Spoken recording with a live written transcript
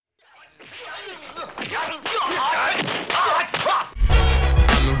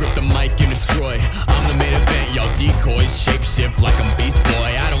decoys, shapeshift like I'm Beast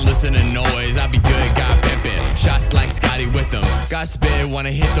Boy. I don't listen to noise, I be good, got pimpin'. Shots like Scotty with them. Got spit,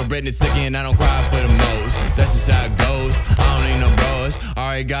 wanna hit the rednecks again. I don't cry for the most. That's just how it goes. I don't need no bros,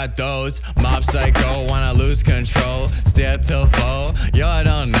 already got those. Mob psycho, wanna lose control. Stay up till 4, yo, I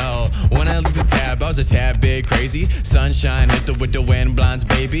don't know. When I looked at the tab, I was a tad bit crazy. Sunshine hit with the wind blinds,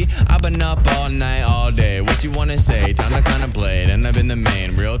 baby. I've been up all night, all day. What you wanna say? Time to contemplate. And I've been the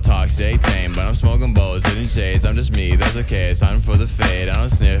main, real talk, stay tame. But I'm smoking bowls, hitting shades. I'm just me, that's okay. It's time for the fade. I don't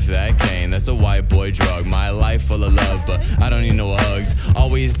sniff that cane. That's a white boy drug. My life full of love, but I don't need no hugs.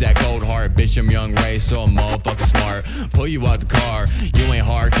 Always that cold heart, bitch. I'm young Ray, so I'm motherfucking smart. Pull you out the car, you ain't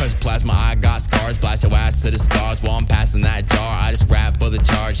hard. Cause plasma, I got scars. Blast your ass to the stars while I'm passing that jar. I just rap for the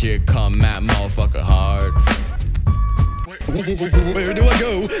charge. Here come that motherfucker hard. Where do I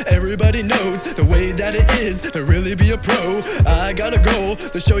go? Everybody knows the way that it is to really be a pro. I got a goal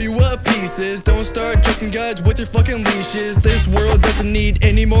to show you what peace is. Don't start joking guys with your fucking leashes. This world doesn't need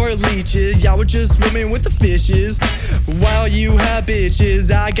any more leeches. Y'all were just swimming with the fishes while you have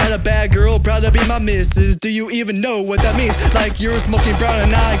bitches. I got a bad girl, proud to be my missus. Do you even know what that means? Like you're smoking brown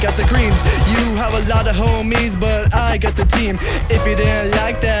and I got the greens. You have a lot of homies, but I got the team. If you didn't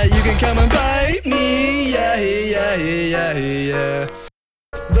like that, you can come and bite me. Yeah.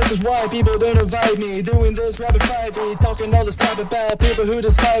 This is why people don't invite me. Doing this rapid fire beat, talking all this crap about people who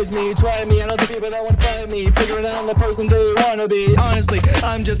despise me. Try me and other people that want to fight me, figuring out the person they wanna be. Honestly,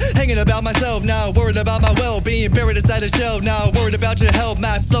 I'm just hanging about myself now, worried about my well-being, buried inside a shell now, worried about your health,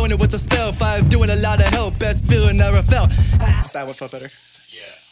 man, flowing it with the stealth. I'm doing a lot of help, best feeling I ever felt. That would feel better. Yeah.